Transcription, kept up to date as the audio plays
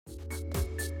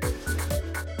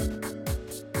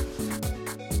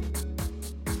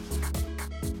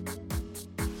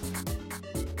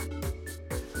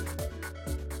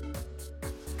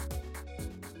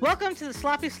Welcome to the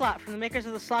Sloppy Slot from the makers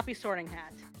of the Sloppy Sorting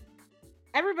Hat.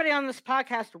 Everybody on this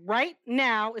podcast right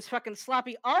now is fucking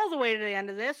sloppy all the way to the end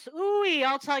of this. Ooh,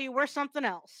 I'll tell you, we're something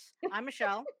else. I'm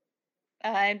Michelle.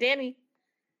 I'm Danny.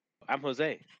 I'm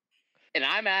Jose. And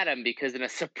I'm Adam, because in a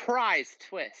surprise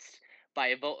twist, by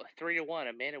a vote of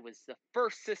 3-1, Amanda was the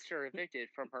first sister evicted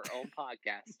from her own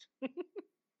podcast.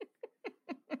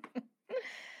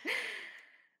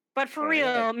 But for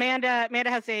real, Amanda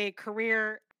has a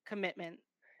career commitment.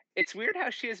 It's weird how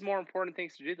she has more important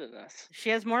things to do than us. She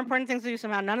has more important things to do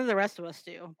somehow. None of the rest of us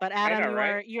do. But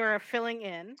Adam, you're filling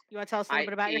in. You want to tell us a little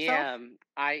bit about yourself?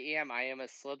 I am a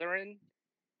Slytherin,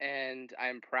 and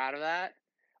I'm proud of that.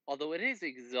 Although it is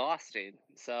exhausting.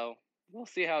 So we'll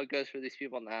see how it goes for these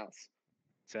people in the house.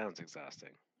 Sounds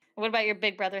exhausting. What about your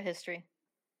Big Brother history?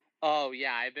 Oh,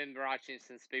 yeah. I've been watching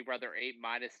since Big Brother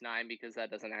 8-9 because that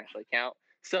doesn't actually count.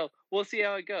 So we'll see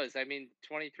how it goes. I mean,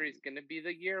 23 is going to be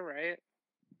the year, right?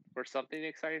 Where something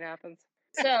exciting happens.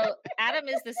 So Adam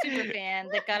is the super fan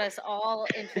that got us all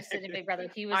interested in Big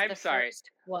Brother. He was first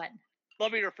one.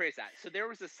 Let me rephrase that. So there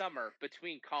was a summer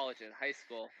between college and high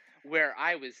school where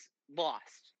I was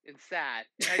lost and sad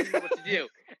and I didn't know what to do.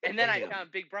 And then I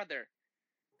found Big Brother.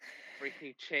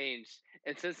 Everything changed.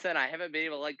 And since then, I haven't been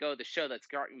able to let go of the show that's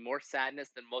got me more sadness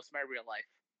than most of my real life.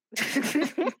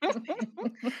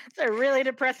 It's a really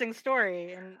depressing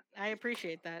story, and I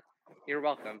appreciate that. You're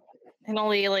welcome. And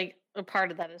only a part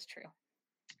of that is true.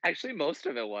 Actually, most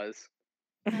of it was.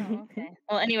 Oh, okay.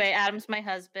 Well, anyway, Adam's my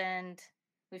husband.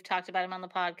 We've talked about him on the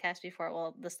podcast before.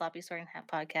 Well, the Sloppy Sorting Hat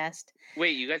podcast.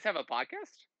 Wait, you guys have a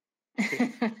podcast?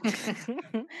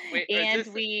 Wait, and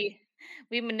we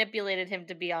manipulated him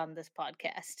to be on this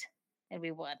podcast, and we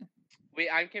won. Wait,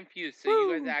 I'm confused. So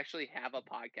you guys actually have a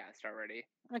podcast already?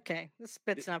 Okay, this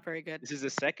bit's not very good. This is the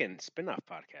second spin-off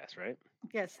podcast, right?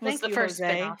 Yes, thank you, the first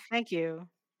Jose. Spin-off. Thank you.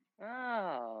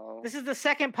 Oh. This is the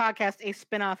second podcast, a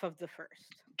spin-off of the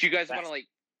first. Do you guys want to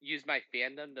use my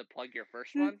fandom to plug your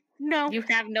first one? No. You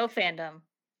have no fandom.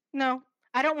 No.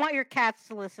 I don't want your cats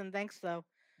to listen, thanks though.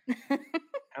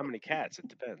 How many cats? It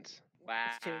depends. Wow.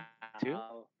 It's 2?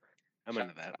 I'm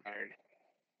into that.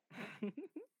 Hard.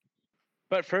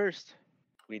 But first,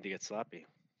 we need to get sloppy.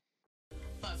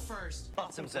 But first,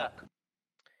 bottoms up.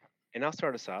 And I'll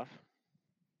start us off.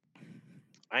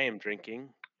 I am drinking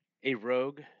a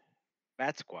Rogue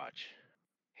Bat Squatch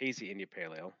Hazy India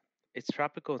Pale Ale. It's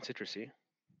tropical and citrusy.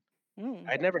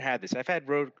 I'd never had this. I've had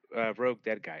Rogue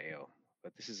Dead Guy Ale,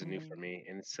 but this is a new for me,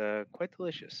 and it's quite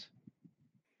delicious.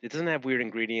 It doesn't have weird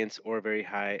ingredients or very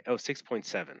high. Oh,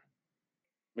 6.7.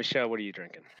 Michelle, what are you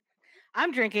drinking?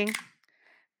 I'm drinking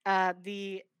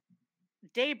the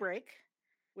Daybreak,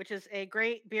 which is a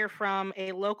great beer from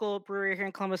a local brewery here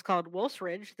in Columbus called Wolf's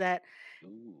Ridge that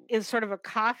is sort of a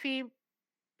coffee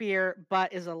beer,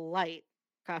 but is a light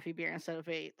coffee beer instead of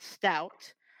a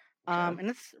stout. And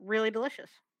it's really delicious.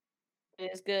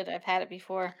 It is good. I've had it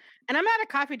before. And I'm not a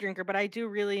coffee drinker, but I do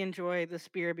really enjoy this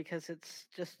beer because it's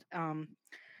just,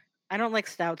 I don't like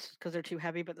stouts because they're too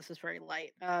heavy, but this is very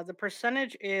light. The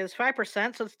percentage is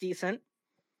 5%, so it's decent.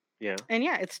 Yeah. And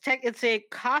yeah, it's a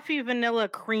coffee vanilla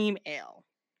cream ale.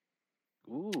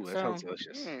 Ooh, that sounds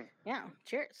delicious. Yeah,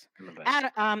 cheers.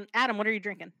 Adam, what are you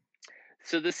drinking?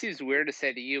 So this seems weird to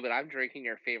say to you, but I'm drinking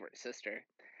your favorite sister.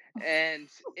 And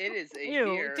it is a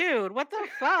beer. Dude, what the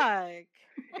fuck?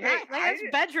 That's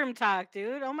bedroom talk,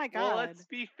 dude. Oh my god. Well, let's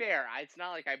be fair. It's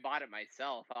not like I bought it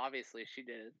myself. Obviously, she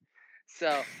did.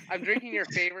 So I'm drinking your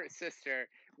favorite sister,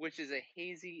 which is a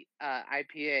hazy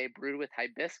IPA brewed with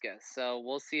hibiscus. So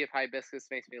we'll see if hibiscus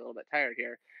makes me a little bit tired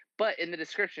here. But in the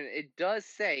description, it does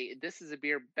say this is a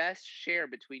beer best shared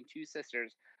between two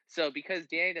sisters. So because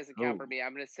Danny doesn't count for me,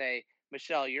 I'm going to say,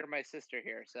 Michelle, you're my sister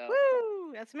here. So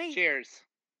woo, that's me. Cheers.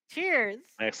 Cheers.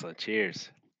 Excellent. Cheers.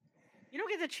 You don't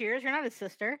get the cheers. You're not a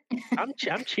sister. I'm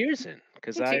cheersing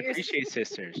because I appreciate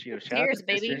sisters. You know, shout cheers, out to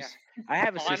baby. Sisters. I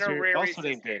have a sister also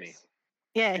named Danny.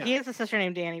 Yeah, he has a sister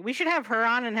named Danny. We should have her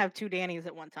on and have two Dannys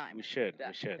at one time. We should.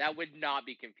 That would not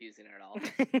be confusing at all.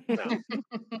 No.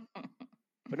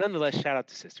 But nonetheless, shout out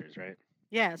to sisters, right?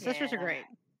 Yeah, sisters are great.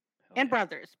 And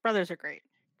brothers. Brothers are great.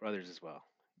 Brothers as well.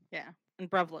 Yeah, and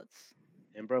bruvlets.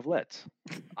 And bruvlets.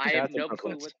 I have no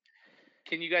clue.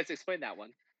 Can you guys explain that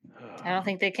one? I don't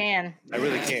think they can. I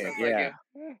really can't. Yeah.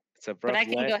 It's a but I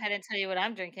can go ahead and tell you what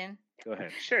I'm drinking. Go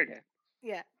ahead. Sure.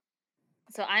 Yeah.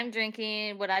 So I'm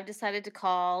drinking what I've decided to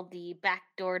call the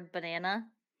backdoored banana.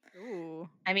 Ooh.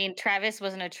 I mean, Travis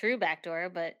wasn't a true backdoor,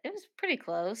 but it was pretty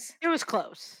close. It was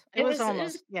close. It was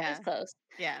almost. It was close.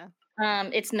 Yeah.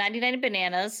 It's 99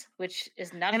 bananas, which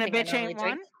is not and a thing a bitch ain't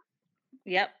one.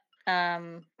 Yep.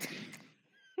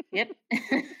 Yep.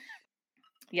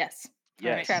 Yes.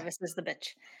 Yes. Travis is the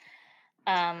bitch.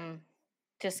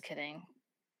 Just kidding.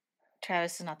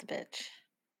 Travis is not the bitch.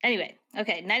 Anyway,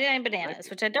 okay, 99 bananas,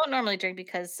 which I don't normally drink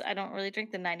because I don't really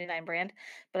drink the 99 brand,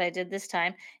 but I did this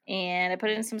time, and I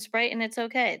put it in some Sprite, and it's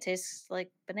okay. It tastes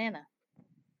like banana.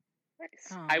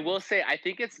 Nice. I will say, I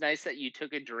think it's nice that you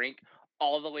took a drink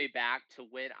all the way back to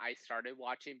when I started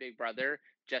watching Big Brother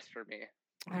just for me.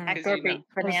 Backdoor banana?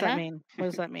 What does that mean? What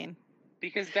does that mean?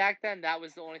 Because back then, that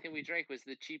was the only thing we drank was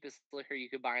the cheapest liquor you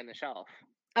could buy on the shelf.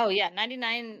 Oh yeah,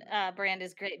 99 brand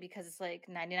is great because it's like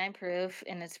 99 proof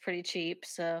and it's pretty cheap.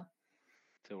 So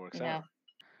it works out.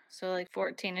 So like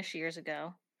 14ish years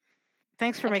ago.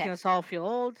 Thanks for making us all feel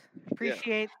old.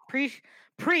 Appreciate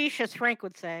preach, as Frank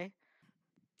would say.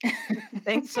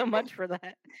 Thanks so much for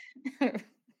that.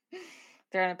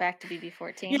 Throwing it back to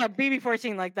BB14. Yeah,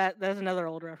 BB14 like that. That's another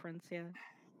old reference. Yeah.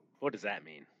 What does that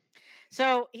mean?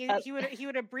 So he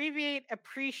would abbreviate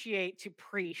appreciate to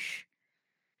preach.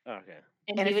 Oh, okay.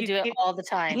 And he would do it all the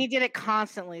time. He did it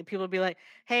constantly. People would be like,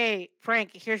 "Hey, Frank,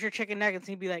 here's your chicken nuggets." And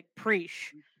he'd be like,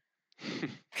 "Preach."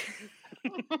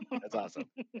 That's awesome.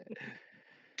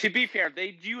 To be fair,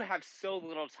 they do have so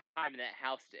little time in that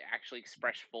house to actually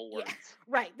express full words. Yeah,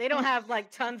 right. They don't have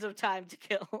like tons of time to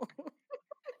kill.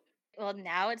 Well,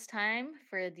 now it's time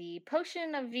for the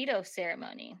Potion of Veto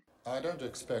ceremony. I don't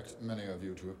expect many of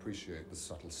you to appreciate the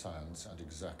subtle science and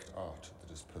exact art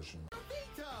that is Potion of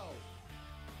Veto.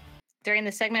 During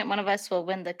the segment, one of us will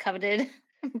win the coveted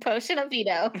Potion of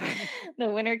Veto. The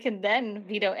winner can then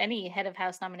veto any head of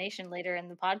house nomination later in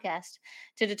the podcast.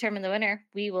 To determine the winner,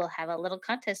 we will have a little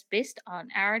contest based on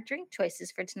our drink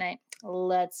choices for tonight.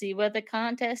 Let's see what the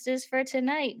contest is for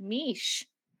tonight. Mish.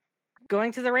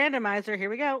 Going to the randomizer.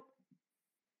 Here we go.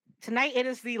 Tonight it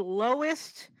is the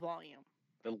lowest volume.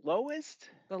 The lowest?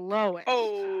 The lowest.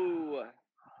 Oh.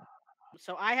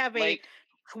 So I have a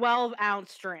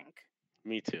 12-ounce drink.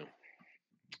 Me too.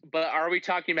 But are we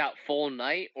talking about full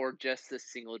night or just this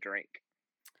single drink?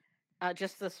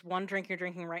 Just this one drink you're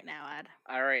drinking right now, Ad.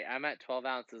 All right, I'm at 12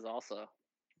 ounces also.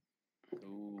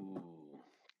 Ooh.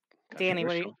 Danny,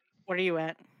 what are you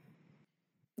at?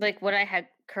 Like what I had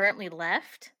currently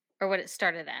left or what it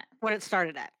started at? What it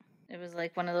started at. It was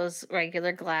like one of those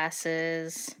regular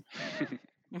glasses.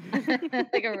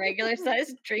 Like a regular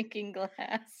sized drinking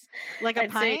glass. Like a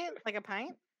pint? Like a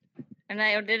pint? And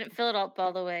I didn't fill it up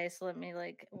all the way. So let me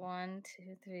 1, 2,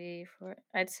 3, 4.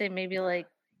 I'd say maybe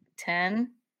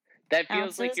 10. That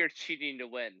feels like you're cheating to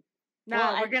win. No,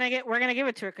 well, we're gonna give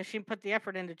it to her because she put the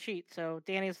effort in to cheat. So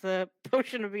Danny's the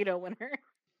Potion of Veto winner.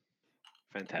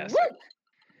 Fantastic. Woo!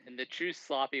 In the true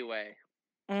sloppy way.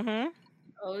 Mm-hmm.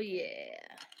 Oh yeah.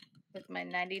 With my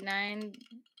 99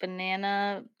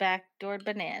 banana backdoor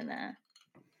banana.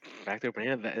 Backdoor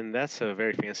banana, and that's a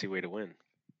very fancy way to win.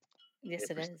 Yes,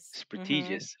 it is.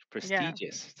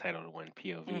 Prestigious title to win.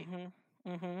 POV.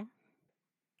 Mm-hmm. Mm-hmm.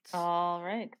 All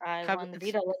right, I won the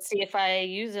veto. Let's see if I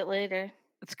use it later.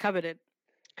 It's coveted.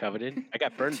 Coveted? I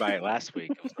got burned by it last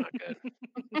week. It was not good.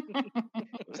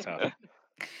 It was tough.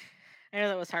 I know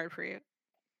that was hard for you.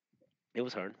 It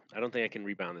was hard. I don't think I can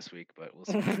rebound this week, but we'll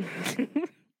see.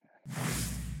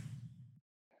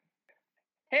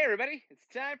 Hey everybody, it's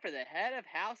time for the head of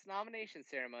house nomination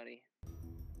ceremony.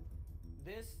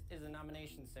 This is a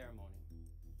nomination ceremony.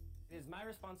 It is my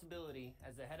responsibility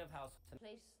as the head of house to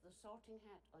place the sorting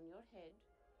hat on your head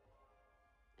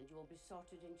and you will be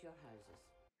sorted into your houses.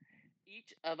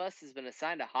 Each of us has been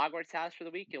assigned a Hogwarts house for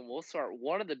the week and we'll sort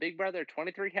one of the Big Brother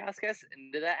 23 house guests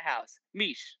into that house.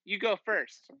 Mish, you go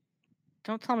first.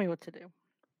 Don't tell me what to do.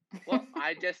 Well,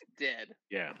 I just did.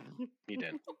 Yeah, you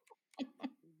did.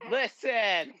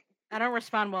 Listen. I don't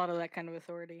respond well to that kind of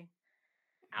authority.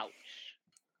 Ouch.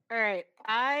 All right.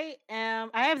 I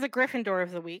have the Gryffindor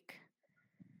of the week.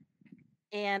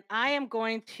 And I am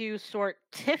going to sort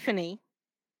Tiffany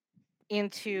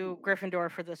into Gryffindor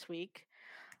for this week.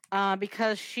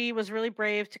 Because she was really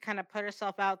brave to kind of put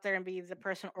herself out there and be the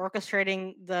person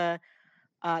orchestrating the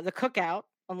Cookout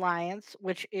Alliance,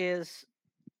 which is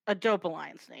a dope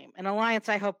alliance name. An alliance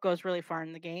I hope goes really far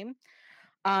in the game.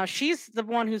 She's the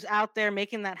one who's out there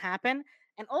making that happen.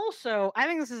 And also, I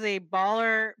think this is a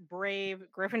baller, brave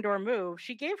Gryffindor move.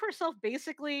 She gave herself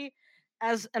basically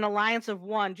as an alliance of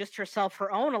one, just herself,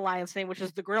 her own alliance name, which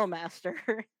is the Grill Master.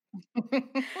 And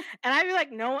I'd be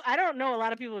like, no, I don't know a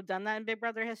lot of people have done that in Big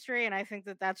Brother history. And I think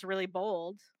that that's really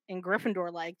bold in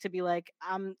Gryffindor, like to be like,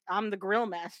 I'm the Grill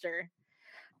Master.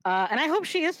 And I hope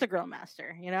she is the Grill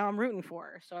Master. You know, I'm rooting for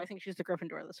her. So I think she's the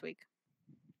Gryffindor this week.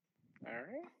 All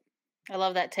right. I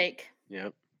love that take.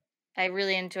 Yep. I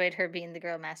really enjoyed her being the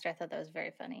Grill Master. I thought that was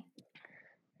very funny.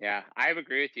 Yeah, I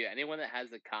agree with you. Anyone that has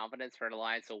the confidence for an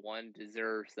alliance of one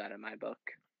deserves that in my book.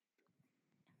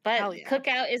 But Hell yeah.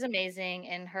 Cookout is amazing,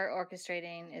 and her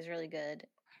orchestrating is really good.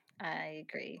 I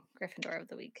agree. Gryffindor of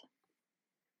the week.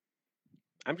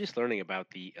 I'm just learning about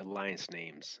the alliance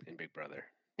names in Big Brother.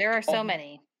 There are so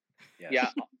many. Yes. Yeah,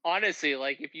 honestly,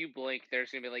 like if you blink, there's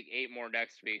gonna be like 8 more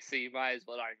next week, so you might as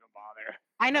well not even bother.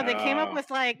 I know they came up Oh. with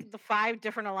like the 5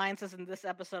 different alliances in this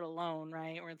episode alone,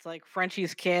 right? Where it's like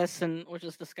Frenchie's kiss, and which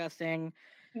is disgusting.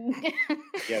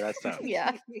 Yeah, that's tough.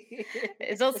 Yeah.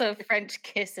 It's also French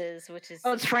kisses, which is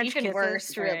Oh, it's French even kisses,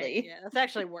 worse, right. really. Yeah, that's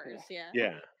actually worse. Yeah.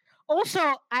 Yeah. Also,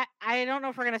 I don't know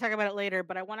if we're going to talk about it later,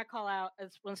 but I want to call out,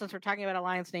 since we're talking about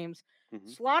alliance names, Mhm.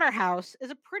 Slaughterhouse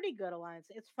is a pretty good alliance.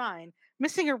 It's fine.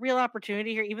 Missing a real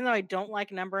opportunity here, even though I don't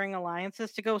like numbering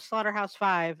alliances, to go Slaughterhouse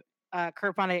 5,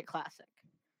 Kurt Vonnegut Classic.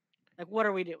 Like, what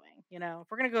are we doing? You know,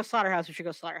 if we're going to go Slaughterhouse, we should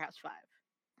go Slaughterhouse 5.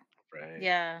 Right.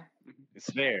 Yeah. It's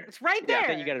there. It's right Yeah. there.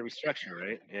 Then you got to restructure,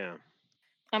 right? Yeah.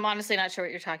 I'm honestly not sure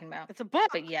what you're talking about. It's a book.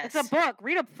 But yes. It's a book.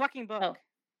 Read a fucking book. Oh.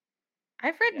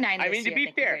 I've read 9 I this mean, to year, be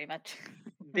thank you fair, very much.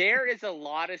 there is a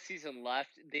lot of season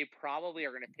left. They probably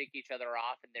are going to pick each other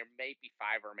off, and there may be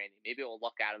 5 remaining. Maybe we'll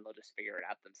look at it and they'll just figure it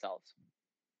out themselves.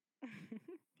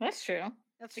 That's true.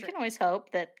 That's We true. can always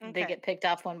hope that they Okay. get picked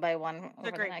off one by one a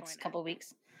over the great next point, couple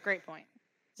weeks. Great point.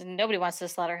 Nobody wants the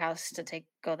Slaughterhouse to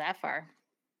go that far.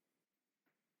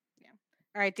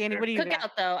 All right, Danny, what do you got?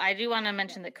 Cookout, though, I do want to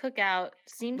mention that Cookout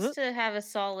seems to have a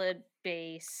solid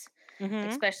base, Mhm.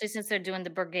 especially since they're doing the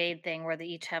brigade thing where they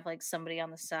each have like somebody on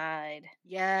the side.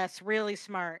 Yes, really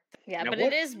smart. Yeah, Now but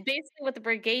what- it is basically what the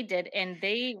brigade did, and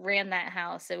they ran that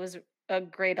house. It was a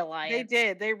great alliance. They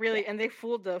did. They really, and they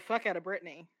fooled the fuck out of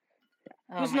Brittany,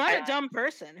 Oh who's my not God. a dumb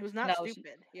person, who's not No, she-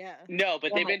 stupid. Yeah. No,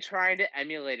 but they've Right. been trying to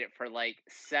emulate it for like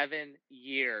 7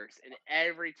 years, and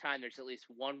every time there's at least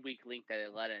one weak link that they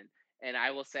let in. And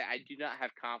I will say I do not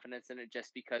have confidence in it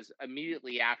just because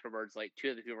immediately afterwards, like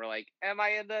 2 of the people were like, "Am I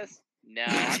in this? No,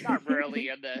 I'm not really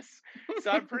in this."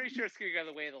 So I'm pretty sure it's going to go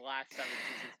the way of the last 7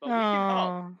 seasons, but we can hope.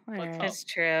 Oh, Let's alright. hope. That's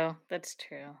true. That's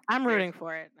true. I'm rooting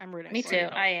for it. I'm rooting. Me for too.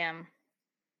 It. I am.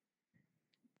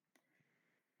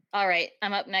 All right,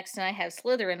 I'm up next, and I have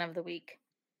Slytherin of the week.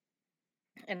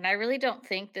 And I really don't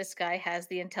think this guy has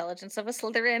the intelligence of a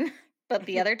Slytherin, but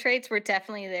the other traits were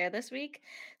definitely there this week.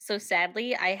 So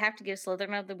sadly, I have to give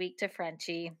Slytherin of the week to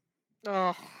Frenchie.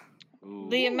 Oh,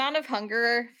 The Ooh. amount of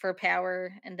hunger for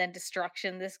power and then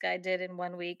destruction this guy did in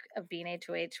 1 week of being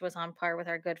HOH was on par with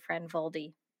our good friend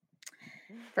Voldy.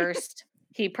 First,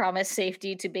 he promised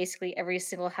safety to basically every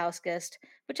single house guest,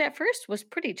 which at first was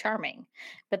pretty charming,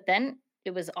 but then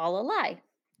it was all a lie.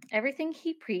 Everything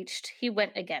he preached, he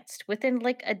went against within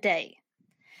like a day.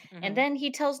 Mhm. And then he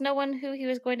tells no one who he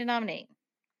was going to nominate.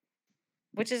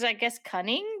 Which is, I guess,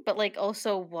 cunning, but like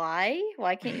also why?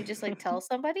 Why can't you just like tell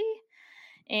somebody?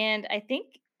 And I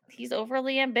think he's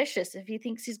overly ambitious if he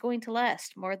thinks he's going to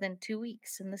last more than 2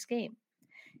 weeks in this game.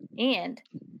 And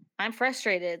I'm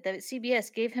frustrated that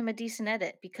CBS gave him a decent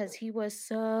edit because he was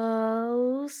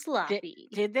so sloppy.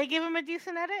 Did they give him a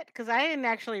decent edit? Because I didn't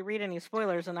actually read any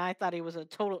spoilers, and I thought he was a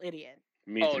total idiot.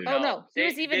 Me Oh, too. Oh no, he They-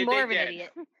 was even they more of an did.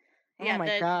 idiot. Oh Yeah, my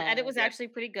the edit God. was Yeah. actually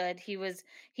pretty good.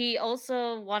 He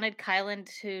also wanted Kylan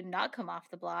to not come off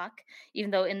the block,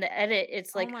 even though in the edit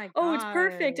it's Oh like, my oh, it's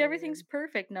perfect, God. everything's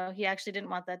perfect. No, he actually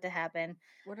didn't want that to happen.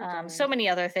 What a So guy. many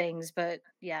other things, but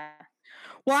yeah.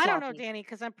 Well, I don't know, sloppy. Danny,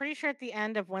 because I'm pretty sure at the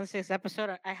end of Wednesday's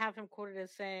episode, I have him quoted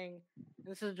as saying,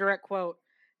 this is a direct quote,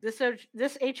 this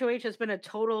HOH has been a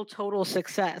total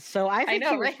success. So I think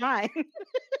know, he was right? fine.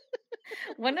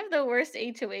 One of the worst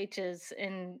HOHs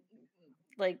in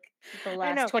like the know.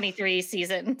 last 23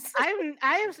 seasons.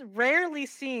 I've rarely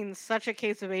seen such a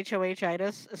case of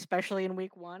HOH-itis, especially in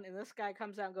week 1. And this guy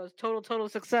comes out and goes, total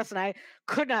success. And I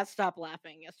could not stop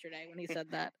laughing yesterday when he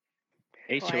said that.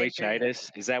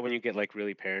 HOH-itis, is that when you get like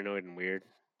really paranoid and weird?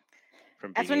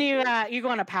 From That's being when you go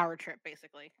on a power trip,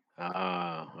 basically.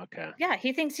 Oh, okay. Yeah,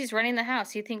 he thinks he's running the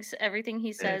house. He thinks everything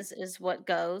he says is what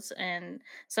goes. And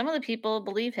some of the people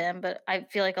believe him, but I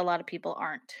feel like a lot of people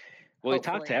aren't. Well, he talked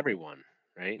hopefully. to everyone,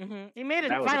 right? He made it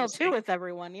That was a final 2 mistake. with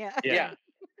everyone. Yeah. Yeah.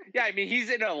 Yeah, I mean, he's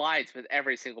in an alliance with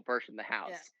every single person in the house.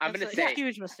 Yeah, I'm that's going to a say,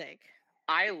 huge mistake.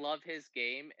 I love his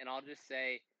game, and I'll just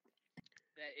say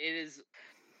that it is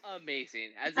amazing.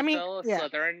 As a I mean, fellow yeah.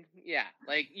 Slytherin, yeah,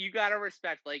 like, you gotta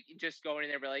respect, like, just going in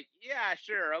there and be like, yeah,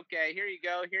 sure, okay, here you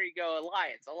go,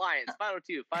 alliance, final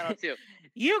two.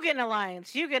 You get an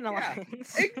alliance. You get an Yeah.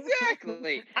 alliance.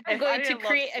 Exactly. I'm And I going to didn't love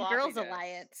create a girls' sloppiness.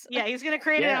 alliance. Yeah, he's gonna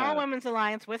create an Yeah. all women's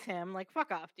alliance with him. Like,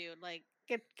 fuck off, dude. Like,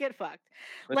 get fucked.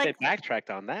 But Like- they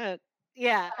backtracked on that.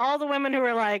 Yeah, all the women who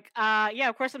were like, yeah,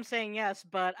 of course I'm saying yes,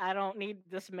 but I don't need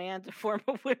this man to form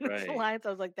a women's Right. alliance. I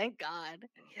was like, thank God.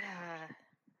 Yeah.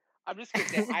 I'm just gonna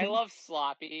say I love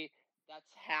Sloppy.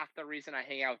 That's half the reason I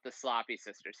hang out with the Sloppy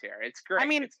sisters here. It's great. I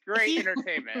mean, it's great he-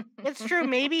 entertainment. It's true.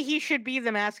 Maybe he should be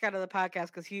the mascot of the podcast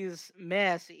because he's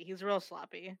messy. He's real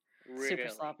sloppy. Super Really.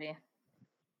 sloppy.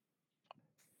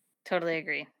 Totally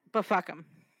agree. But fuck him.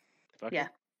 Fuck Yeah. him?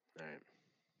 All right.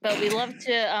 But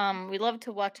we love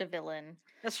to watch a villain.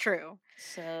 That's true.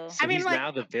 So So I mean, he's like-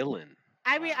 now the villain.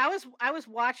 I mean, Wow. I was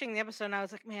watching the episode and I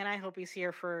was like, man, I hope he's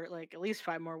here for like at least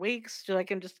 5 more weeks so I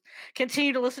can just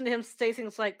continue to listen to him say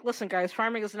things like, listen, guys,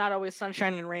 farming is not always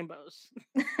sunshine and rainbows.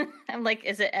 I'm like,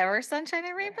 is it ever sunshine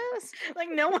and rainbows? Like,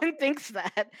 no one thinks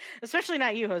that, especially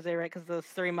not you, Jose, right? Because those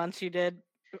 3 months you did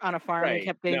on a farm and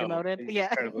kept getting demoted. it's Yeah.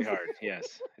 incredibly hard.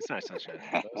 Yes, it's not sunshine.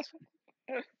 and rainbows.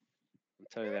 I'll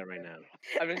tell you that right now.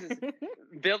 I mean,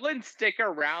 villains stick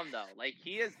around though. Like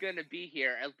he is gonna be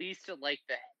here at least to like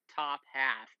the top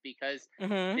half because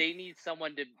Mhm. they need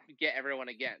someone to get everyone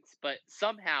against. But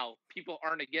somehow people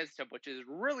aren't against him, which is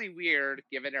really weird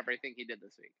given everything he did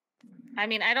this week. I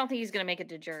mean, I don't think he's gonna make it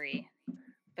to jury,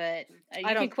 but you I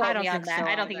can don't quote me on think that. so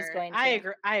I don't think he's either. going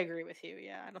to. I agree with you.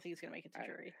 Yeah, I don't think he's gonna make it to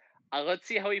Alright. jury. Let's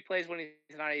see how he plays when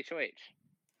he's not HOH.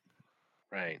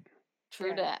 Right. True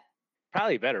Yeah. that.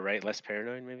 Probably better, right? Less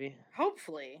paranoid, maybe.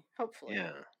 Hopefully.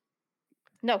 Yeah.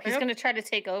 No, he's Yep. gonna try to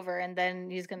take over, and then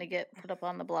he's gonna get put up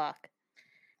on the block.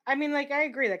 I mean, like, I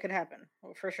agree that could happen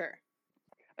for sure.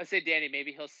 I'd say Danny,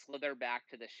 maybe he'll slither back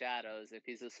to the shadows if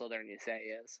he's the Slytherin you say he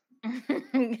is.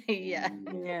 Yeah,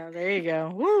 Ooh. Yeah, there you go.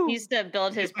 Woo! he needs to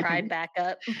build his pride back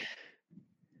up.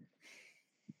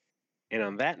 And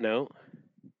on that note,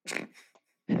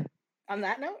 On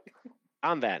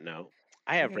that note,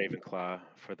 I have Mhm. Ravenclaw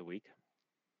for the week.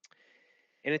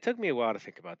 And it took me a while to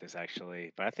think about this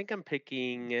actually, but I think I'm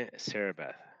picking Sarah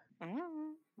Beth.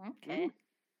 Mm, Okay.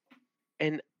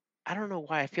 And I don't know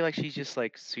why. I feel like she's just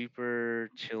like super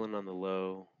chilling on the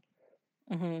low,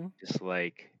 mhm. just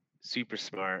like super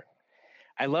smart.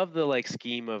 I love the like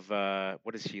scheme of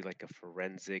what is she, like a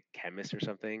forensic chemist or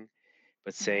something?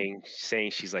 But saying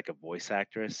she's like a voice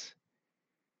actress.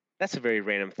 That's a very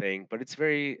random thing, but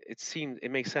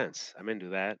it makes sense. I'm into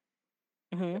that.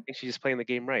 I Mhm. think she's just playing the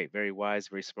game right. Very wise,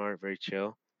 very smart, very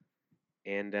chill.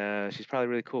 And she's probably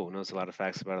really cool. Knows a lot of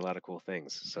facts about a lot of cool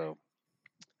things. So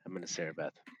I'm into Sarah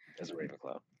Beth as a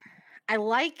Ravenclaw. I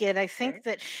like it. I think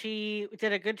that she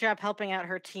did a good job helping out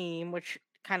her team, which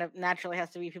kind of naturally has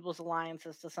to be people's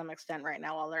alliances to some extent right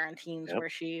now while they're on teams Yep. where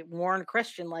she warned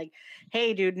Christian, like,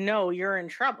 hey, dude, no, you're in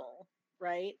trouble,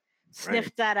 right?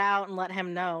 Sniffed that out and let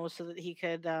him know so that he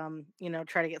could,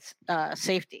 try to get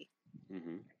safety.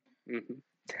 Hmm. Mm-hmm.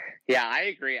 Yeah, I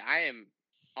agree. I am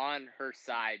on her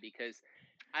side because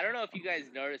I don't know if you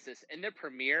guys noticed this. In the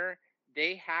premiere,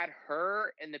 they had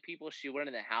her and the people she went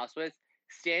in the house with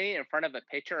standing in front of a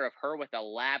picture of her with a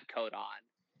lab coat on.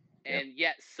 Yep. And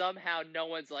yet somehow no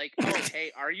one's like, oh,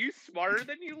 hey, are you smarter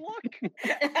than you look?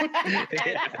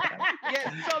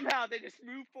 Yet somehow they just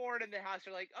move forward in the house.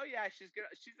 They're like, oh yeah, she's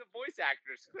a voice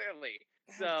actress, clearly.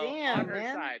 So Damn, on her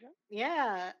man. side.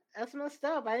 Yeah, that's messed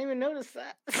up. I didn't even notice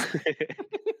that.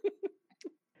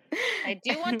 I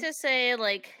do want to say,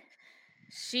 like,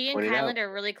 she and Point it out. Kyland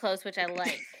are really close, which I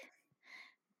like.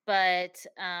 But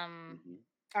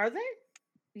Are they?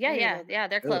 yeah, Me yeah, neither. yeah,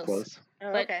 they're They look close.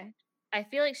 Oh, But- okay. I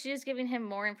feel like she's giving him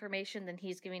more information than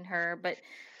he's giving her, but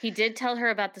he did tell her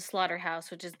about the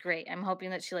slaughterhouse, which is great. I'm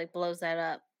hoping that she like blows that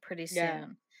up pretty Yeah.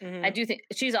 soon. Mhm. I do think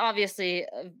she's obviously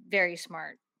a very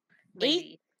smart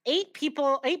lady. 8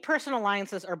 person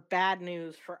alliances are bad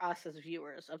news for us as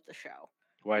viewers of the show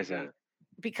Why is that?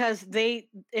 because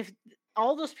if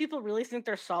all those people really think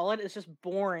they're solid, it's just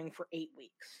boring for 8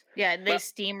 weeks. Yeah, they Well-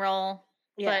 steamroll,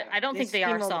 Yeah, but I don't think they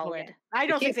are steamroll the whole solid. game. I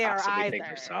don't think they are possibly either. think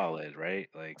they're solid, right?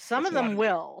 Like Some of that's a lot them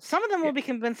will. Some of them Yeah. will be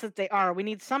convinced that they are. We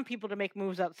need some people to make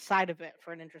moves outside of it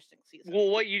for an interesting season. Well,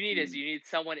 what you need is you need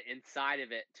someone inside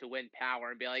of it to win power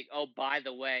and be like, oh, by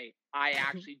the way, I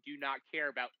actually do not care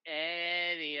about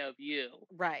any of you.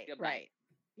 Right, Goodbye. right.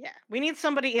 Yeah. We need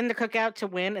somebody in the cookout to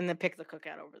win and then pick the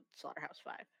cookout over Slaughterhouse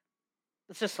 5.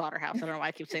 It's just Slaughterhouse. I don't know why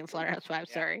I keep saying Slaughterhouse 5.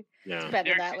 Yeah. Sorry. Yeah. It's better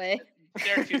They're that too- way.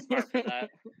 They're too smart for that.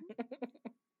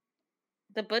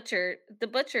 The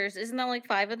butchers, isn't that like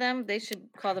 5 of them? They should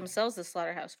call themselves the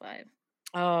Slaughterhouse 5.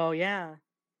 Oh, yeah.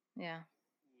 Yeah.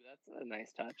 Ooh, that's a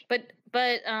nice touch.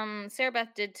 But Sarah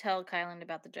Beth did tell Kyland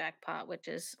about the jackpot, which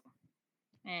is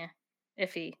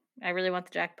iffy. I really want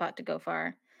the jackpot to go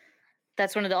far.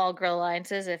 That's one of the all girl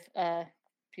alliances if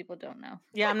people don't know.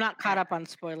 Yeah, I'm not caught up on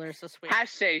spoilers this week.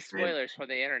 Hashtag spoilers for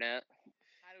the internet.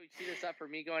 How do we tee this up for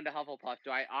me going to Hufflepuff,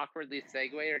 do I awkwardly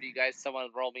segue, or do you guys someone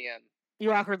roll me in?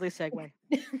 You awkwardly segue.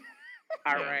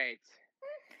 All right.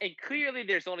 And clearly,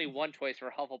 there's only one choice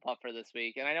for Hufflepuff for this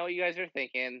week, and I know what you guys are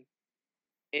thinking.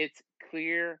 It's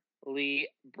clearly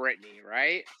Brittany,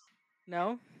 right?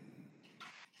 No.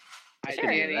 Sure.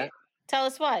 Danny, Tell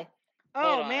us why.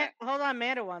 Oh, on. man. Hold on.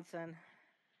 Amanda wants in.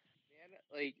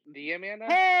 like the Amanda.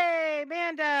 Hey,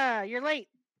 Amanda. You're late.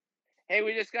 Hey,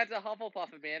 we just got to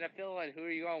Hufflepuff, Amanda. Fill in. Who are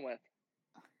you going with?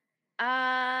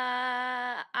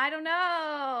 I don't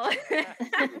know.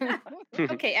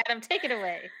 Okay, Adam, take it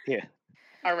away. Yeah.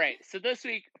 All right. So this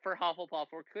week for Hufflepuff,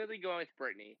 we're clearly going with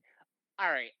Brittany. All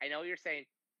right. I know what you're saying.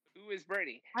 Who is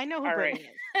Brittany? I know who All Brittany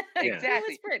is. Yeah.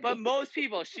 Exactly. Brittany? But most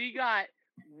people, she got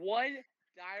one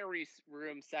diary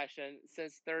room session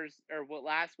since Thursday or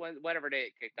last Wednesday, whatever day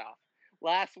it kicked off.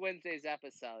 Last Wednesday's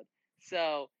episode.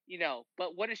 So,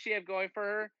 but what does she have going for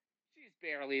her? She's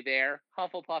barely there.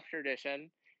 Hufflepuff tradition.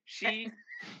 She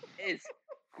is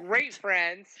great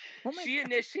friends. She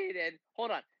initiated.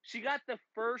 Hold on. She got the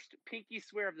first pinky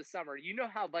swear of the summer. You know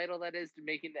how vital that is to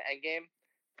making the end game?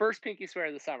 First pinky swear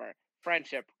of the summer.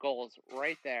 Friendship goals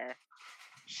right there.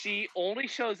 She only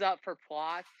shows up for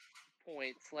plot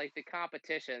points like the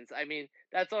competitions. I mean,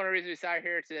 that's the only reason we saw her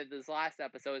here to this last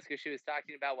episode is because she was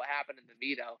talking about what happened in the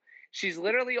veto. She's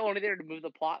literally only there to move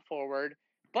the plot forward,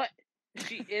 but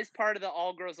she is part of the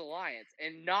All Girls Alliance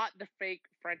and not the fake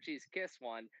Frenchie's Kiss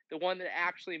one, the one that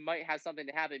actually might have something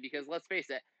to happen because let's face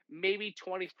it, maybe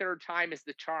 23rd time is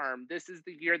the charm. This is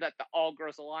the year that the All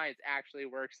Girls Alliance actually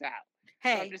works out.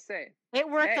 Hey, so I'm just saying. It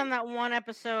worked on that one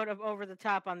episode of Over the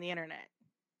Top on the internet.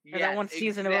 Or Yeah, that one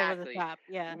season of Over the Top.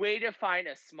 Yeah. Way to find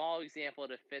a small example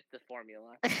to fit the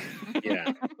formula.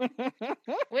 Yeah.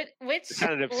 Which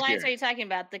alliance are you talking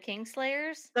about? The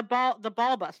Kingslayers? The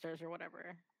ball busters or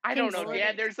whatever. I don't know.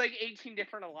 Yeah, there's like 18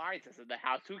 different alliances in the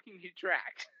house. Who can keep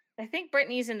track? I think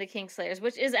Brittany's in the Kingslayers,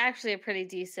 which is actually a pretty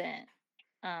decent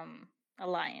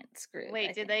alliance group.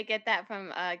 Wait, did they get that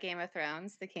from Game of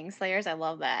Thrones? The Kingslayers? I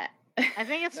love that. I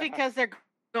think it's because they're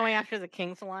going after the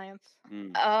King's Alliance.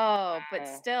 Oh, but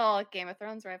still Game of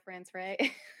Thrones reference, right?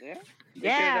 Yeah.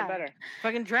 Yeah. Better.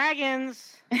 Fucking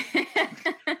dragons.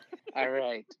 All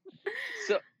right.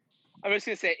 So I'm just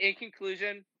gonna say, in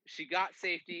conclusion, she got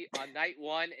safety on night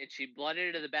one, and she blended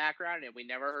into the background, and we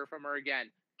never heard from her again.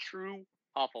 True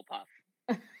Hufflepuff.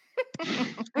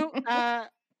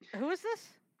 Who is this?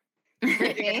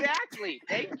 Exactly.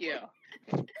 Thank you.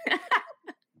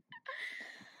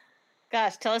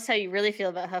 Gosh, tell us how you really feel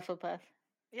about Hufflepuff.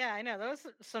 Yeah, I know. Those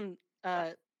are some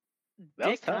was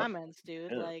dick tough. comments,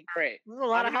 dude. Yeah. Like, Great. there's a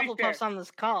lot of I'm gonna be fair. Hufflepuffs on this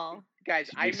call. Guys,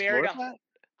 Should I we married explore that?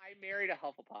 a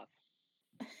Hufflepuff.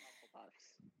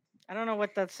 Hufflepuffs. I don't know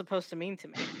what that's supposed to mean to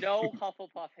me. No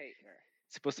Hufflepuff hate her.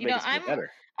 It's supposed to You make know, us feel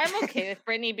better. I'm okay with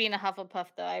Brittany being a Hufflepuff,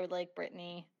 though. I would like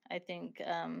Brittany. I think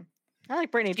I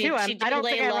like Brittany she, too. she did I don't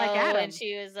lay think I like low, Adam. and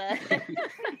she was.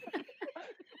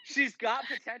 She's got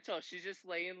potential. She's just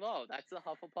laying low. That's the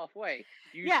Hufflepuff way.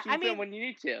 You Yeah, swoop I mean, in when you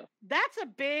need to. That's a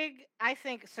big, I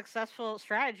think, successful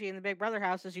strategy in the Big Brother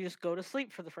house is you just go to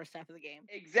sleep for the first half of the game.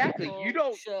 Exactly. Oh, You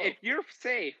don't. sure. If you're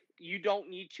safe, you don't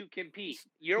need to compete.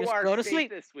 You Just are go to safe sleep.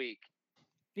 this week.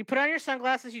 You put on your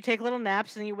sunglasses, you take little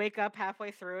naps, and you wake up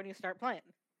halfway through and you start playing.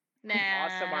 Nah,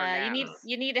 ASMR you naps.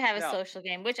 need to have a No. social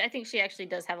game, which I think she actually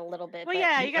does have a little bit. Well, but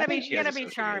yeah, you gotta think be she has a social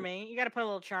game. charming. You gotta put a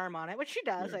little charm on it, which she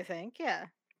does, Yeah. I think. Yeah.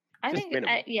 I Just think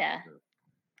minimal. yeah.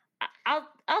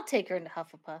 I'll take her into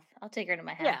Hufflepuff. I'll take her to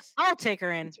my house. Yeah, I'll take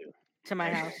her in Me too. to my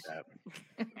I house. agree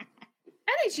with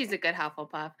I think she's a good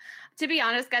Hufflepuff. To be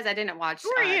honest, guys, I didn't watch.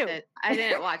 Who are you? I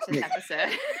didn't watch this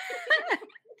episode.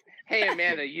 Hey,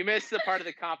 Amanda, you missed the part of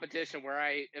the competition where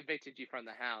I evicted you from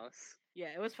the house. Yeah,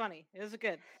 it was funny. It was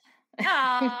good.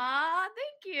 Aw,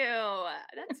 thank you.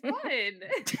 That's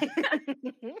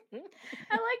fun.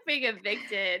 I like being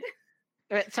evicted.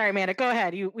 Sorry, Amanda. Go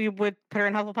ahead. We would put her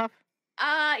in Hufflepuff.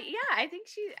 Yeah, I think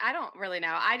I don't really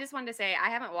know. I just wanted to say I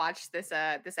haven't watched this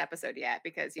episode yet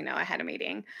because I had a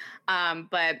meeting.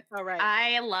 But Oh right.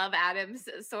 I love Adam's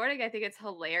sorting. I think it's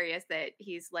hilarious that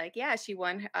he's like, yeah, she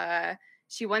won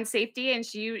safety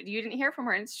and you didn't hear from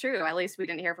her. And it's true. At least we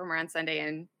didn't hear from her on Sunday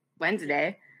and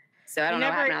Wednesday. So I don't know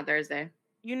what happened on Thursday.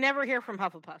 You never hear from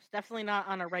Hufflepuffs. Definitely not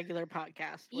on a regular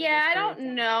podcast. where Yeah, I they don't screw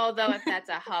with know though if that's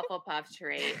a Hufflepuff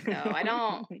trait though. I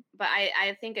don't, but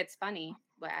I think it's funny.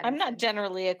 What Adam I'm not said.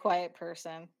 generally a quiet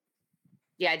person.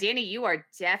 Yeah, Danny, you are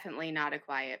definitely not a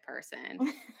quiet person.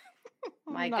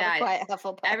 My I'm not God. a quiet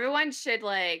Hufflepuff. Everyone should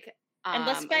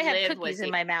Unless if I have live cookies with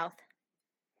in my mouth.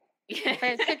 If I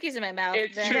have cookies in my mouth,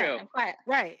 It's then true. I'm quiet.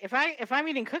 Right. If I'm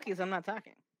eating cookies, I'm not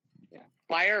talking.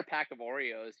 Buy her a pack of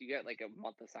Oreos. You get like a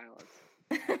month of silence.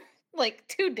 like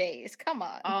 2 days. Come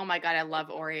on. Oh my god, I love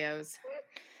Oreos.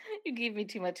 You gave me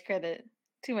too much credit.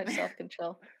 Too much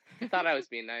self-control. I thought I was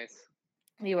being nice.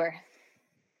 You were.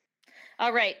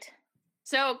 All right.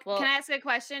 So, Well- can I ask a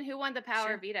question? Who won the power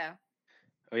Sure. of veto?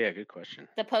 Oh yeah, good question.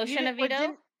 The potion of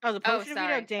veto? Oh, the potion of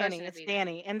sorry, veto, Danny. potion of It's veto.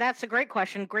 Danny, and that's a great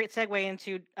question. Great segue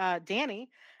into Danny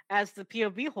as the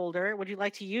POV holder. Would you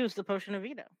like to use the potion of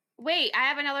veto? Wait, I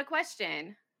have another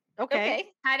question.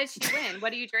 Okay. How did she win?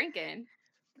 What are you drinking?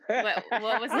 What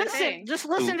was the Listen, thing? just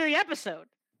listen to the episode.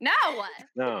 No.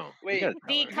 No. you Wait, gotta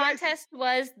The tell her. contest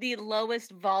was the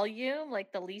lowest volume,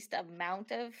 like the least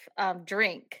amount of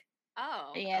drink.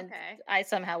 Oh, And okay. I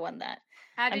somehow won that.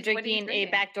 How I'm what are you drinking a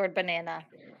backdoored banana,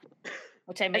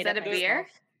 which I made that up a beer?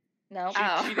 myself. No.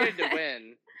 Oh. She needed to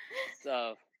win.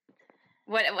 So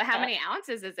How many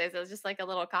ounces is this? It was just like a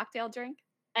little cocktail drink.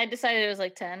 I decided it was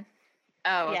like 10.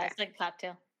 Oh, okay. Yeah, it's like a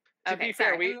cocktail. to Okay, be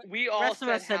fair, sorry. we all rest of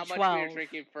said us said how much we 12. were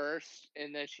drinking first,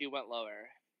 and then she went lower.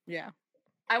 Yeah.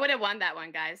 I would have won that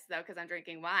one, guys, though, because I'm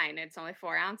drinking wine. It's only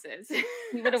 4 ounces.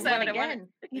 You would have So I won would've won again.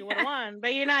 You would have won,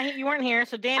 but you weren't here.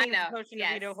 So Danny is know, the potion yes.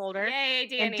 of veto holder, Yay,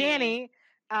 Danny. and Danny,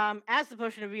 as the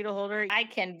potion of veto holder, I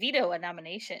can veto a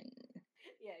nomination.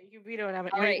 yeah, you can veto it. All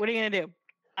What right. are you gonna do?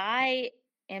 I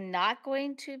am not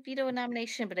going to veto a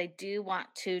nomination, but I do want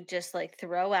to just like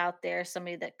throw out there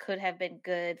somebody that could have been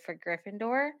good for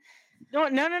Gryffindor. No.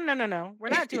 We're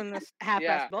not doing this half-ass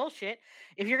Yeah. bullshit.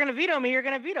 If you're gonna veto me, you're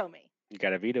gonna veto me. You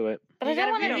gotta veto it. But You I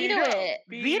don't gotta want to veto veto me.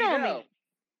 it. Veto me.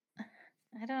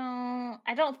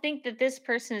 I don't think that this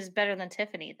person is better than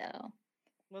Tiffany though.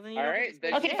 Well, then you All don't right, get to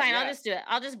then say Okay, shit. fine. I'll yeah. just do it.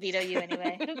 I'll just veto you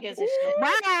anyway. Who gives a shit?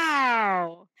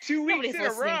 Wow. 2 weeks Nobody's in a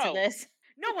listening row. to this.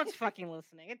 No one's fucking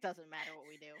listening. It doesn't matter what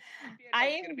we do. I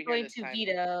Bianca's gonna am be here going this to time.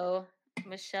 veto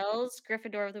Michelle's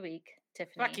Gryffindor of the Week,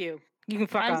 Tiffany. Fuck you. You can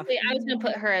fuck Honestly, off. I was going to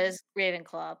put her as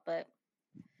Ravenclaw, but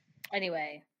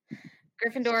anyway.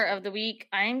 Gryffindor of the Week,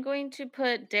 I'm going to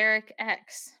put Derek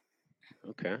X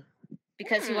Okay.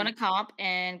 because he won a comp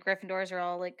and Gryffindors are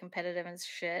all like competitive and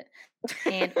shit.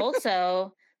 And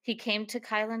also, he came to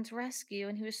Kylan's rescue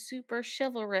and he was super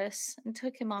chivalrous and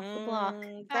took him off the block.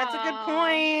 That's a good Aw.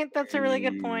 point. That's a really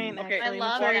good point. Okay, actually. I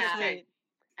love Very that. sweet.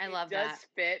 I love it does that.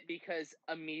 fit because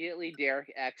immediately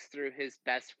Derek X threw his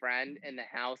best friend in the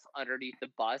house underneath the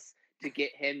bus to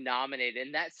get him nominated,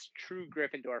 and that's true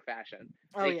Gryffindor fashion.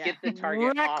 Oh Like, yeah. get the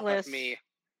target off Reckless. of me.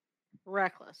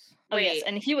 Reckless. Oh, yes. Wait.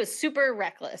 And he was super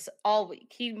reckless all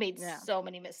week. He made Yeah. so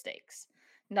many mistakes.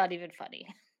 Not even funny.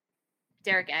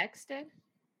 Derek X did?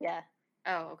 Yeah,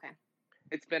 Oh, okay.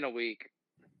 It's been a week.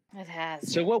 it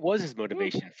has. So what was his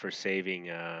motivation for saving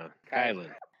Kylan?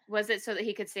 Was it so that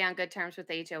he could stay on good terms with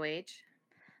the HOH?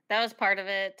 That was part of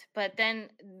it, but then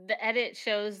the edit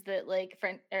shows that like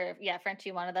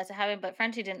Frenchie wanted that to happen, but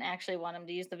Frenchie didn't actually want him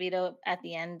to use the veto at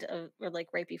the end of or like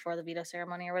right before the veto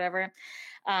ceremony or whatever.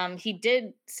 He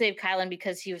did save Kylan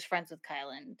because he was friends with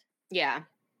Kylan. Yeah.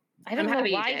 I don't I'm know happy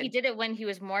he why did. he did it when he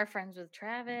was more friends with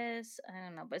Travis. I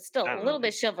don't know, but still I a don't little know.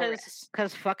 bit chivalrous.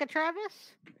 Because fuck it,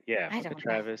 Travis. Yeah, I fuck don't it, know.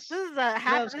 Travis. This is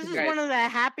this is guys- one of the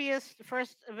happiest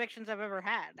first evictions I've ever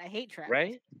had. I hate Travis.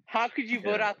 Right? How could you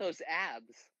vote Yeah. out those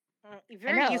abs? I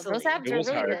Very know easily. those abs It are was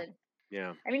really hard. good.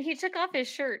 Yeah. I mean, he took off his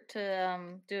shirt to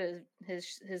do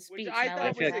his Which speech. I and thought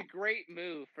liked feel was that. a great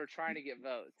move for trying to get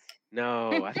votes.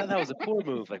 No, I thought that was a poor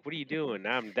move. Like, what are you doing? No,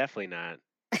 I'm definitely not.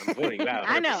 I'm voting you out.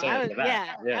 I know. 100% I was for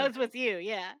that. I was with you.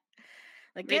 Yeah.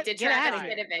 Like Wait, get, did get out Travis of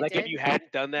get here. evicted? Like, if you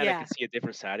hadn't done that, I Yeah. could see a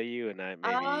different side of you, and I maybe.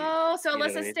 Oh, so you know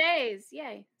what I Alyssa mean? stays.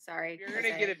 Yay. Sorry. If you're gonna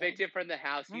Jose. get evicted from the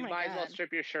house, Oh you my might as well God.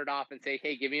 strip your shirt off and say,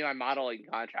 "Hey, give me my modeling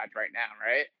contract right now,"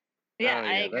 right? Yeah, Oh,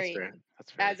 I agree. That's fair.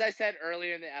 That's fair. As I said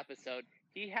earlier in the episode,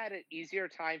 he had an easier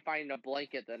time finding a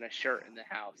blanket than a shirt in the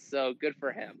house. So good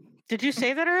for him. Did you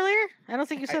say that earlier? I don't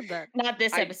think you said that. Not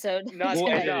this I- episode. Not We'll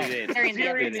But edit it in. during the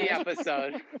during the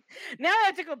episode. episode. Now I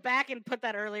have to go back and put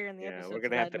that earlier in the Yeah, episode. we're so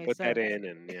gonna have to made put that sense. in,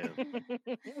 and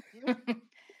yeah.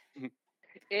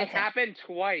 It Okay. happened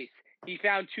twice. He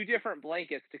found 2 different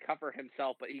blankets to cover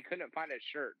himself, but he couldn't find a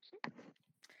shirt.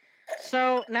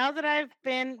 So now that I've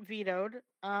been vetoed,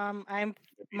 I'm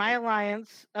my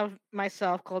alliance of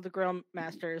myself called the Grill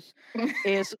Masters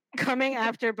is coming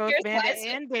after both Here's Amanda why is it-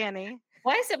 and Danny.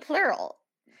 Why is it plural?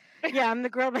 Yeah, I'm the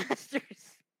Grill Masters.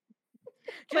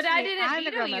 But Just I me, didn't I'm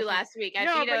the veto Grill you Masters. last week. I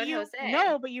no, vetoed but you Jose.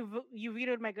 no, but you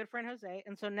vetoed my good friend Jose,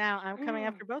 and so now I'm coming Mm.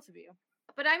 after both of you.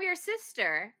 But I'm your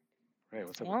sister. Right.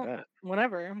 What's up Well, with that?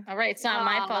 Whatever. All right, it's not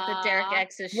my fault that Derek Aw.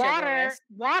 X is Water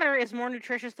chivalrous. is more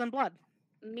nutritious than blood.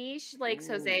 Mish likes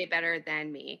Jose better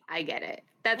than me. I get it.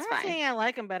 That's I'm not fine. saying I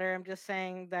like him better. I'm just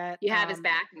saying that You have his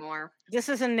back more. This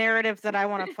is a narrative that I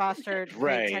want to foster. To create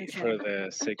Right, tension. for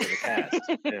the sake of the cast.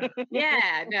 Yeah.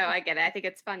 Yeah, no, I get it. I think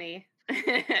it's funny.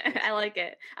 I like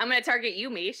it. I'm gonna target you,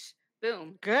 Mish.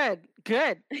 Boom. Good.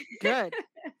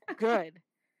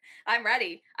 I'm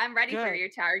ready. I'm ready for Good. your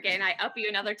target, and I up you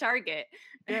another target.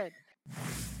 Good.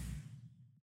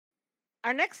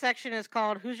 Our next section is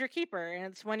called "Who's Your Keeper," and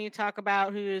it's when you talk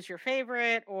about who's your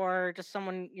favorite, or just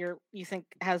someone you think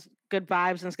has good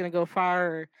vibes and is going to go far,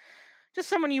 or just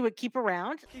someone you would keep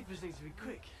around. Keepers need to be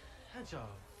quick, agile.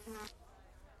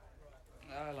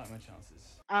 I like my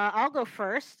chances. I'll go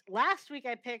first. Last week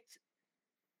I picked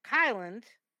Kyland,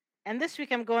 and this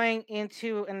week I'm going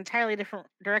into an entirely different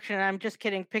direction. And I'm just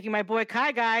kidding, picking my boy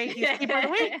Kai Guy. He's keeper of the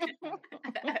week.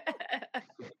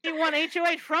 He won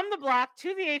HOH from the block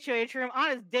to the HOH room on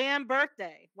his damn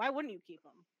birthday. Why wouldn't you keep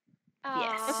him?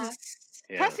 Yes.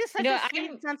 Plus, he's such a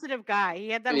sweet, sensitive guy. He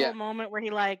had that Yeah. little moment where he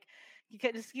got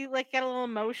a little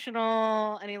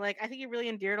emotional, and I think he really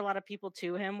endeared a lot of people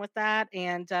to him with that,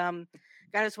 and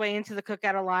got his way into the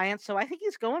Cookout Alliance. So I think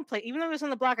he's going even though he was on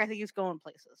the block, I think he's going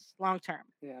places long term.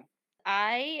 Yeah.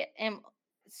 I am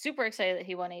super excited that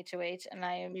he won HOH, and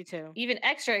I am Me too. even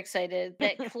extra excited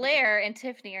that Claire and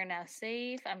Tiffany are now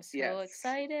safe. I'm so Yes.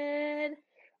 excited.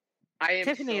 I am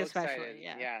Tiffany so especially,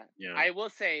 excited. yeah. I will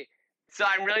say, so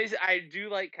I do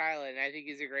like Kylan, and I think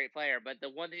he's a great player. But the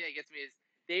one thing that gets me is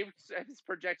they've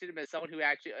projected him as someone who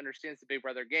actually understands the Big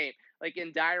Brother game. Like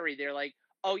in Diary, they're like,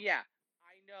 "Oh yeah,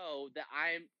 I know that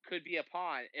I could be a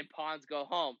pawn, and pawns go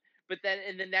home." But then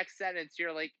in the next sentence,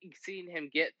 you're like seeing him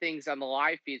get things on the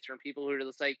live feeds from people who are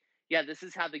just like, "Yeah, this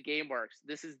is how the game works.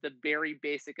 This is the very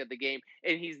basic of the game,"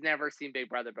 and he's never seen Big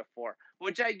Brother before,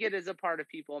 which I get as a part of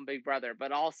people in Big Brother.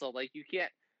 But also, like, you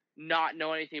can't not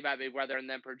know anything about Big Brother and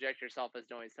then project yourself as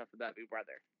knowing stuff about Big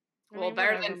Brother. Well,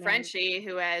 better than Frenchie,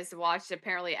 who has watched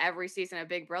apparently every season of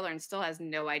Big Brother and still has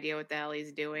no idea what the hell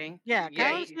he's doing. Yeah,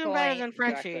 Kylan's doing better than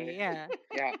Frenchie. Exactly. Yeah.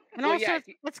 Yeah. And Well, also, yeah,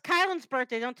 it's Kylan's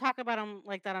birthday. Don't talk about him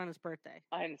like that on his birthday.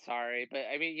 I'm sorry, but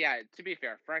I mean, yeah, to be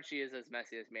fair, Frenchie is as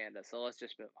messy as Manda, so let's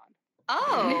just move on.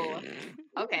 Oh,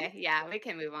 okay. Yeah, we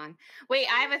can move on. Wait,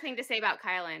 I have a thing to say about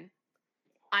Kylan.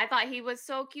 I thought he was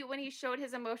so cute when he showed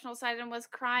his emotional side and was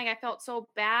crying. I felt so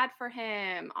bad for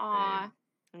him. Aw.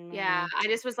 Yeah, I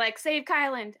just was like, save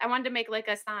Kylan. I wanted to make like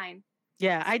a sign.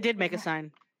 Yeah, I did make a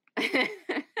sign. I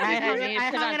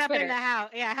hung it up in the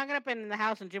house. Yeah, I hung it up in the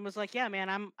house, and Jim was like, "Yeah,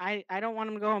 man, I don't want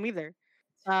him to go home either."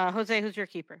 Jose, who's your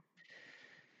keeper?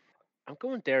 I'm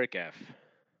going Derek F.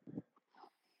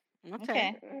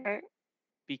 Okay.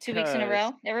 Because 2 weeks in a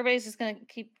row. Everybody's just gonna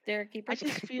keep their keeper. I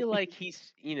just feel like he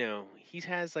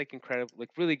has like incredible, like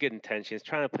really good intentions,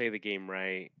 trying to play the game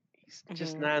right. He's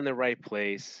just not in the right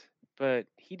place, but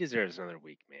he deserves another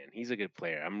week, man. He's a good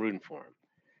player. I'm rooting for him.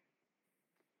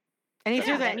 And he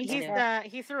threw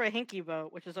he threw a hinky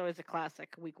vote, which is always a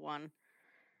classic week one.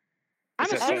 I'm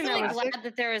really glad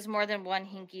that there was more than one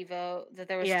hinky vote, that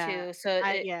there was two. So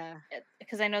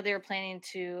because I know they were planning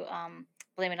to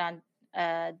blame it on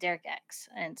Derek X,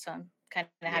 and so I'm kind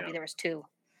of happy there was two.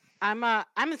 I'm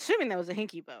assuming that was a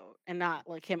hinky vote and not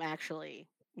like him actually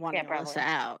wanting Alyssa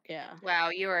out. Yeah. Wow,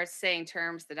 you are saying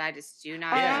terms that I just do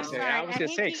not know. I was gonna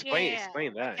say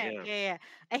explain that. Okay, yeah.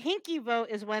 A hinky vote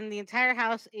is when the entire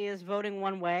house is voting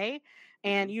one way,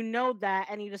 and you know that,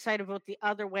 and you decide to vote the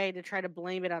other way to try to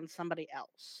blame it on somebody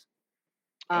else.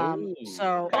 Or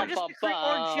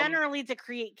generally to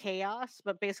create chaos,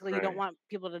 but basically you don't want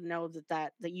people to know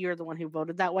that you're the one who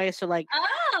voted that way. So like,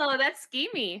 oh, that's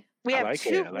schemy. We have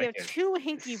two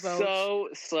hinky votes. So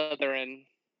Slytherin.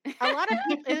 A lot of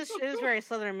people, it is a very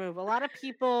Slytherin move. A lot of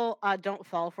people don't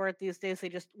fall for it these days. They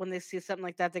just, when they see something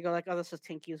like that, they go like, "Oh, this is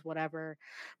hinkies, whatever."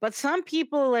 But some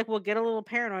people like will get a little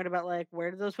paranoid about like,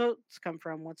 where do those votes come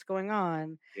from? What's going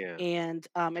on? Yeah. And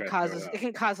it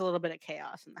can cause a little bit of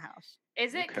chaos in the house.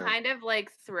 Is it kind of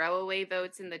like throwaway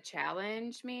votes in the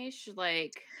challenge, Mish?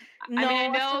 Like, no, I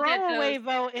know a throwaway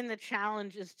vote in the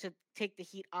challenge is to take the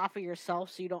heat off of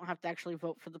yourself, so you don't have to actually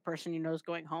vote for the person you know is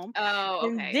going home. Oh,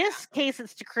 okay. In this case,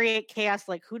 it's to create chaos,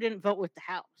 like who didn't vote with the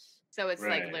house. So it's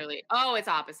like literally, it's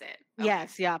opposite. Okay.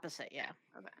 Yes, the opposite. Yeah.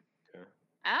 Okay.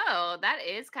 Oh, that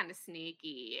is kind of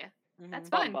sneaky. That's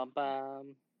fun.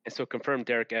 And so confirm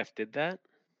Derek F did that?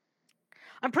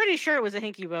 I'm pretty sure it was a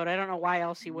hinky vote. I don't know why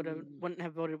else he wouldn't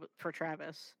have voted for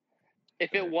Travis.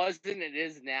 If it wasn't, it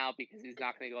is now, because he's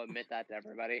not going to go admit that to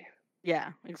everybody.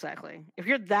 Yeah, exactly. If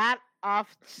you're that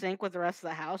off sync with the rest of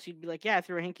the house, you'd be like, "Yeah, I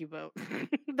threw a hinky vote."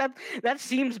 that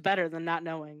seems better than not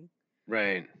knowing.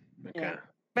 Right. Okay. Yeah.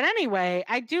 But anyway,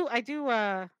 I do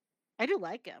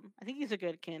like him. I think he's a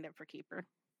good candidate for keeper.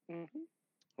 Mm-hmm.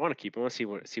 I want to keep him. I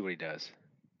want to see what he does.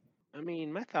 I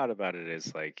mean, my thought about it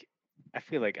is like, I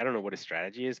feel like I don't know what his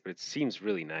strategy is, but it seems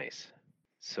really nice.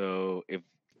 So if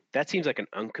that seems like an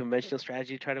unconventional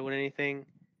strategy to try to win anything.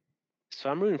 So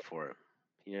I'm rooting for him.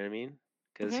 You know what I mean?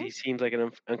 Because he seems like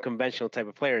an unconventional type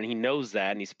of player, and he knows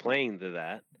that, and he's playing to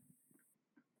that.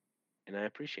 And I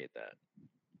appreciate that.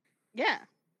 Yeah,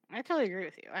 I totally agree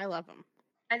with you. I love him.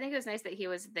 I think it was nice that he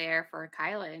was there for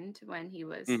Kyland when he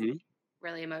was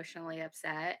really emotionally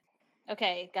upset.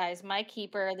 Okay, guys, my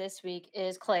keeper this week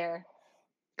is Claire.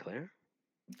 Claire?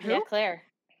 Yeah, Claire.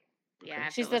 Yeah,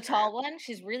 she's the tall one.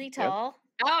 She's really tall.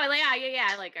 Oh, yeah,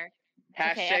 I like her.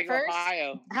 Hashtag first-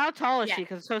 Ohio. How tall is Yeah. she?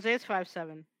 Because Jose's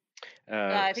 5'7".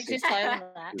 I think she's taller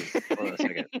than that. Hold on a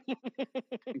second.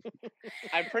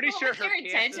 I'm pretty sure her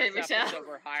your pants intention, in this Michelle? episode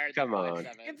were higher Come than on.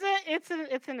 5'7".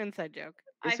 It's an inside joke.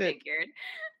 I Is it? figured.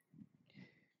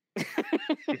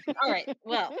 All right.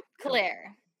 Well,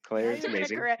 Claire. Claire is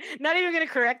amazing. Not even gonna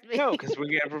correct me. No, because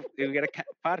we got a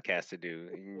podcast to do.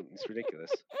 and It's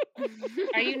ridiculous.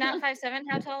 Are you not 5'7"?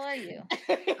 How tall are you?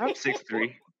 I'm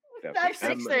 6'3". I'm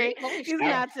 6'3". He's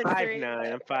not 6'3".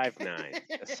 5'9". I'm 5'9".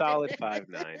 A solid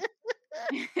 5'9".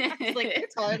 It's like you're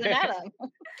taller than Adam.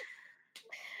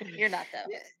 You're not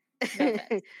though. No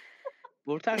offense.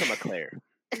 Well, we're talking about Claire.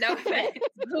 No offense.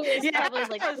 Who is Yeah, probably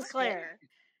like that was Claire.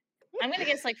 I'm gonna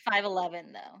guess like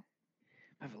 5'11" though.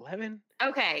 5'11".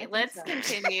 Okay, let's so.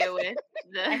 continue with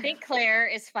the. I think Claire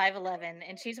is 5'11",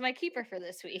 and she's my keeper for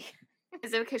this week.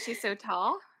 Is it because she's so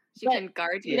tall? She But can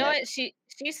guard you. You know what? She's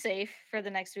safe for the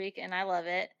next week, and I love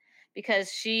it because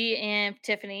she and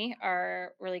Tiffany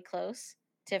are really close.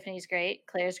 Tiffany's great.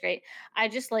 Claire's great. I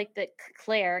just like that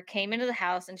Claire came into the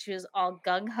house and she was all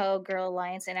gung-ho Girl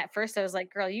Alliance. And at first I was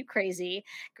like, girl, you crazy.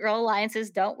 Girl Alliances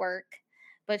don't work.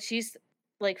 But she's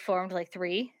like formed like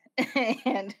 3.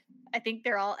 And I think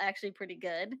they're all actually pretty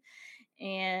good.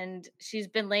 And she's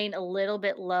been laying a little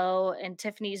bit low, and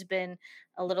Tiffany's been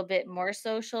a little bit more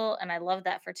social. And I love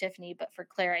that for Tiffany. But for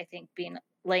Claire, I think being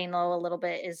laying low a little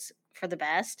bit is for the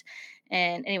best.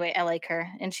 And anyway, I like her.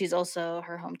 And she's also,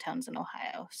 her hometown's in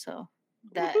Ohio. So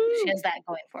that she has that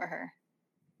going for her.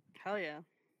 Hell yeah.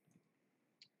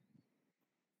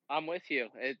 I'm with you.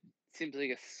 It seems like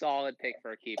a solid pick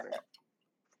for a keeper.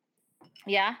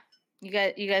 Yeah. You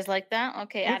guys like that?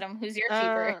 Okay, Adam, who's your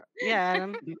keeper? Yeah,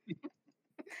 Adam.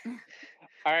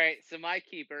 All right, so my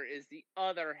keeper is the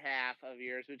other half of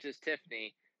yours, which is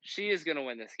Tiffany. She is gonna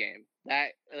win this game.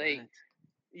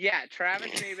 Yeah,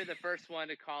 Travis may be the first one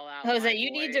to call out. Jose,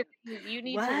 you need to read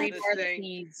more of the thing.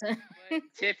 feeds.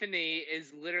 Tiffany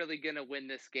is literally gonna win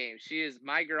this game. She is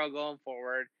my girl going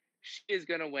forward. She is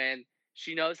gonna win.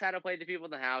 She knows how to play the people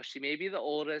in the house. She may be the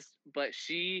oldest, but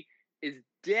she is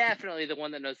definitely the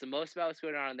one that knows the most about what's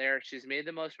going on there. She's made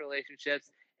the most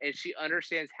relationships, and she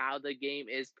understands how the game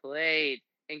is played.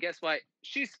 And guess what?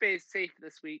 She stays safe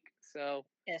this week. So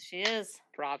yes, she is.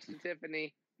 Props to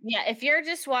Tiffany. Yeah, if you're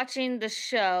just watching the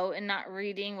show and not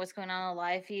reading what's going on in the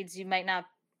live feeds, you might not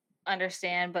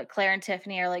understand. But Claire and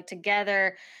Tiffany are like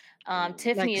together.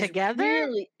 Tiffany like is together?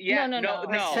 really Yeah, no.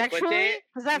 no. Sexually?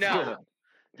 But That's no.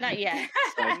 Not yet.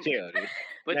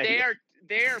 But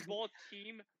they are both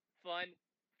team fun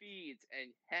feeds,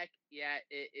 and heck yeah,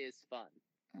 it is fun.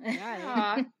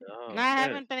 Yeah. I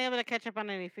haven't been able to catch up on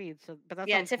any feeds, so but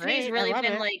that's Tiffany's great. really I love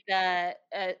been it.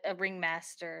 like a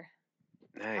ringmaster.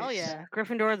 Nice. Oh yeah,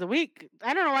 Gryffindor of the week.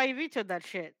 I don't know why you vetoed that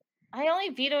shit. I only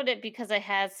vetoed it because I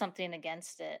had something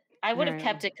against it. I would have Right.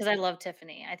 kept it because I love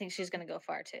Tiffany. I think she's gonna go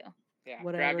far too. Yeah,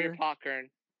 Whatever. grab your popcorn.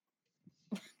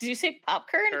 Did you say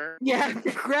popcorn? Yeah,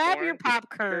 grab your Corn.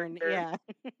 popcorn. Corn. Yeah.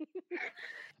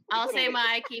 I'll say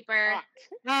my keeper.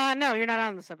 No, you're not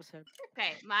on this episode.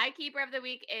 Okay, my keeper of the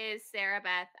week is Sarah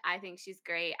Beth. I think she's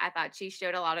great. I thought she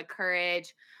showed a lot of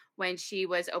courage when she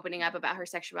was opening up about her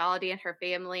sexuality and her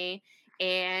family.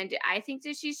 And I think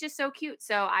that she's just so cute.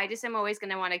 So I just am always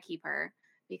going to want to keep her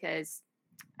because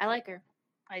I like her.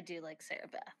 I do like Sarah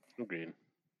Beth. Agreed.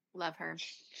 Love her.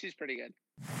 She's pretty good.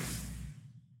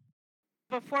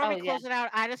 Before we Oh, yeah. close it out,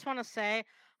 I just want to say,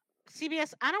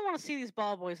 CBS, I don't want to see these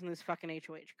ball boys in these fucking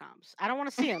HOH comps. I don't want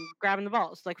to see him grabbing the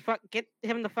balls. Like, fuck, get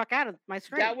him the fuck out of my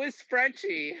screen. That was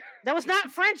Frenchie. That was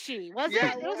not Frenchie, was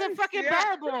Yeah, it? it It was a was, fucking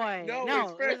yeah. ball boy. No, No,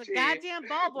 it's it was a Frenchie. goddamn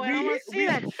ball boy. I don't want to see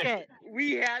that shit.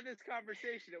 We had this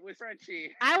conversation. It was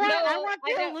Frenchie. I want No, the I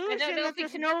don't know illusion if that we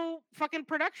there's can- no fucking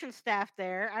production staff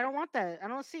there. I don't want that. I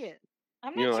don't want to see it.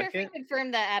 I'm You not don't sure like if it? he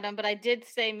confirmed that, Adam, but I did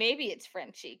say maybe it's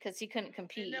Frenchie because he couldn't And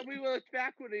compete. then we looked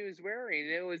back what he was wearing. And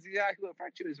it was exactly what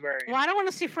Frenchie was wearing. Well, I don't want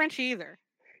to see Frenchie either.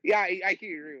 Yeah, I can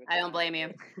agree with that. I don't blame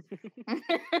you.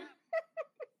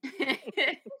 Sorry,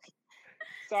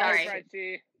 Sorry.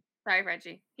 Frenchie. Sorry,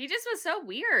 Frenchie. He just was so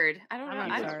weird. I don't I'm know.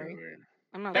 not I don't- sorry.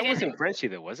 I'm not That sorry. wasn't Frenchie,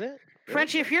 though, was it? Really?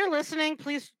 Frenchie, if you're listening,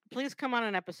 please come on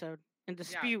an episode and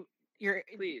dispute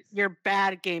Please. your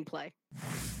bad gameplay.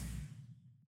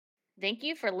 Thank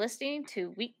you for listening to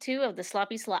week 2 of the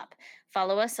Sloppy Slop.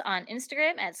 Follow us on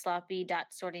Instagram at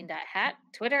sloppy.sorting.hat,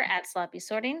 Twitter at sloppy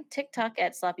sorting, TikTok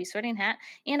at sloppy sorting hat,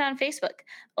 and on Facebook.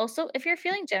 Also, if you're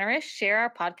feeling generous, share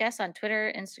our podcast on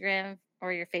Twitter, Instagram,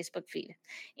 or your Facebook feed.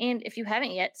 And if you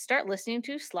haven't yet, start listening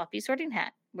to Sloppy Sorting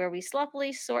Hat, where we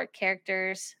sloppily sort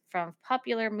characters from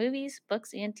popular movies,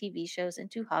 books, and TV shows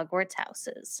into Hogwarts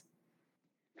houses.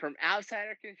 From outside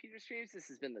our computer streams, this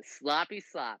has been the Sloppy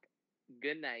Slop.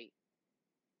 Good night.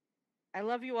 I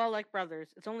love you all like brothers.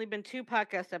 It's only been 2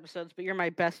 podcast episodes, but you're my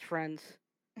best friends.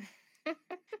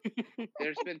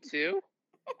 There's been 2?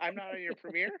 I'm not on your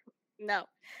premiere? No.